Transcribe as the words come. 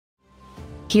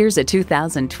Here's a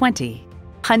 2020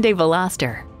 Hyundai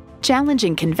Veloster.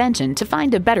 Challenging convention to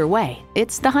find a better way,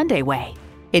 it's the Hyundai way.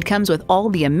 It comes with all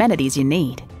the amenities you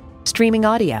need. Streaming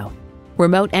audio,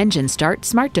 remote engine start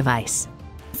smart device,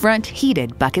 front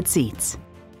heated bucket seats,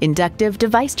 inductive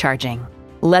device charging,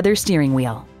 leather steering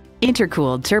wheel,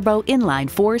 intercooled turbo inline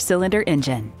 4-cylinder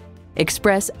engine,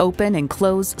 express open and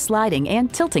close sliding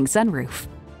and tilting sunroof,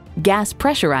 gas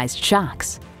pressurized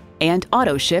shocks, and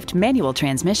auto shift manual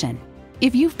transmission.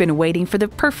 If you've been waiting for the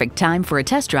perfect time for a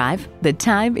test drive, the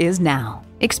time is now.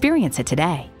 Experience it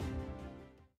today.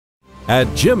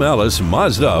 At Jim Ellis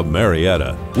Mazda of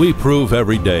Marietta, we prove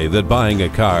every day that buying a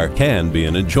car can be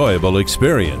an enjoyable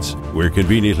experience. We're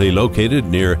conveniently located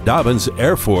near Dobbins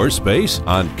Air Force Base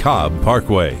on Cobb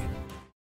Parkway.